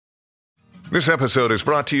This episode is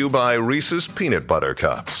brought to you by Reese's Peanut Butter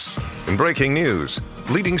Cups. In breaking news,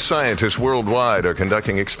 leading scientists worldwide are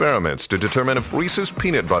conducting experiments to determine if Reese's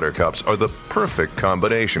Peanut Butter Cups are the perfect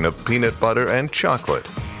combination of peanut butter and chocolate.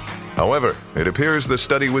 However, it appears the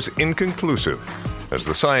study was inconclusive, as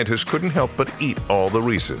the scientists couldn't help but eat all the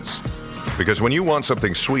Reese's. Because when you want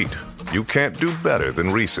something sweet, you can't do better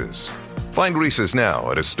than Reese's. Find Reese's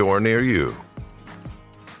now at a store near you.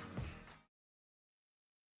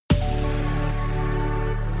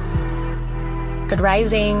 Good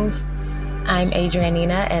risings. I'm Adrienne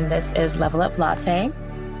Nina, and this is Level Up Latte.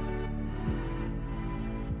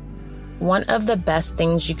 One of the best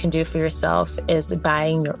things you can do for yourself is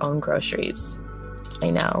buying your own groceries. I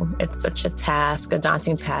know, it's such a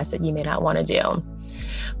daunting task that you may not want to do.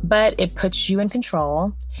 But it puts you in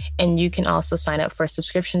control, and you can also sign up for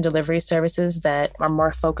subscription delivery services that are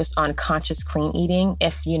more focused on conscious clean eating, we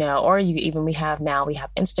have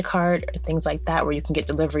Instacart or things like that where you can get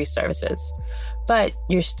delivery services. But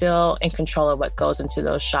you're still in control of what goes into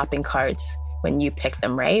those shopping carts when you pick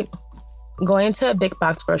them, right? Going to a big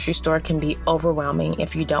box grocery store can be overwhelming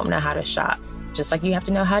if you don't know how to shop. Just like you have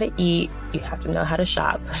to know how to eat, you have to know how to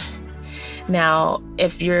shop. Now,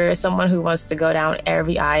 if you're someone who wants to go down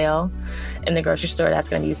every aisle in the grocery store, that's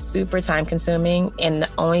going to be super time consuming. And the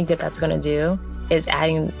only good that's going to do is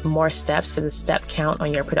adding more steps to the step count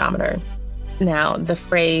on your pedometer. Now, the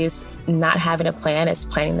phrase, not having a plan is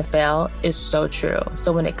planning to fail, is so true.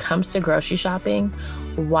 So when it comes to grocery shopping,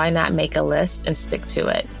 why not make a list and stick to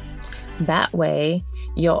it? That way,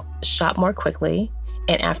 you'll shop more quickly.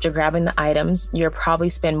 And after grabbing the items, you'll probably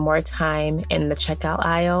spend more time in the checkout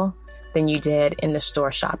aisle than you did in the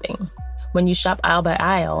store shopping. When you shop aisle by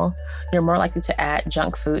aisle, you're more likely to add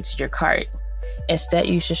junk food to your cart. Instead,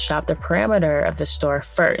 you should shop the perimeter of the store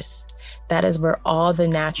first. That is where all the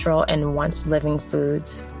natural and once living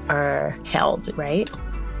foods are held, right?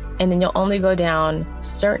 And then you'll only go down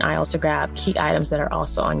certain aisles to grab key items that are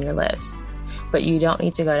also on your list. But you don't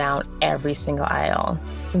need to go down every single aisle.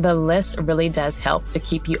 The list really does help to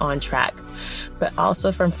keep you on track, but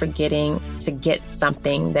also from forgetting to get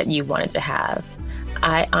something that you wanted to have.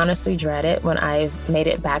 I honestly dread it when I've made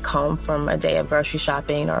it back home from a day of grocery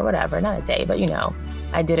shopping or whatever, not a day, but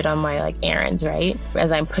I did it on my errands, right?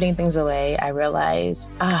 As I'm putting things away, I realize,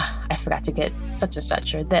 I forgot to get such and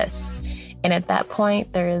such or this. And at that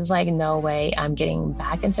point, there is no way I'm getting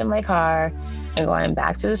back into my car and going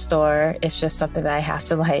back to the store. It's just something that I have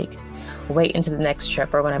to wait into the next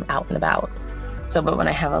trip or when I'm out and about. But when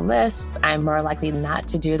I have a list, I'm more likely not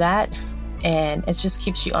to do that. And it just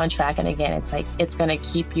keeps you on track. And again, it's going to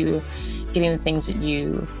keep you getting the things that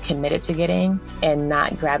you committed to getting and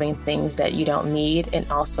not grabbing things that you don't need, and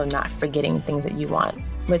also not forgetting things that you want.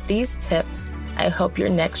 With these tips, I hope your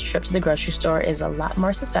next trip to the grocery store is a lot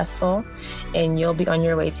more successful and you'll be on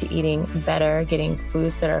your way to eating better, getting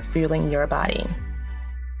foods that are fueling your body.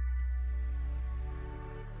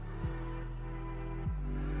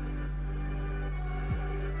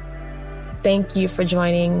 Thank you for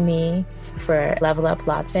joining me for Level Up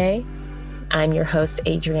Latte. I'm your host,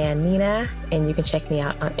 Adrienne Nina, and you can check me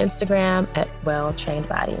out on Instagram at Well Trained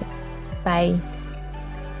Body. Bye.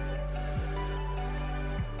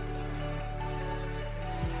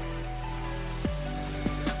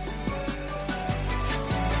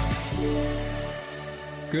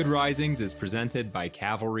 Good Risings is presented by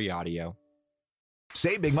Cavalry Audio.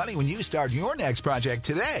 Save big money when you start your next project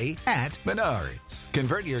today at Menards.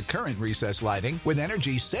 Convert your current recessed lighting with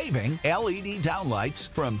energy-saving LED downlights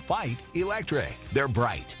from Fight Electric. They're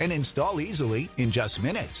bright and install easily in just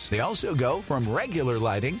minutes. They also go from regular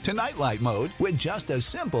lighting to nightlight mode with just a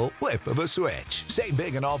simple flip of a switch. Save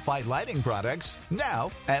big on all Fight lighting products now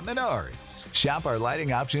at Menards. Shop our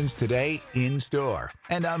lighting options today in-store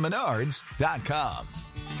and on Menards.com.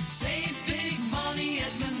 Save big money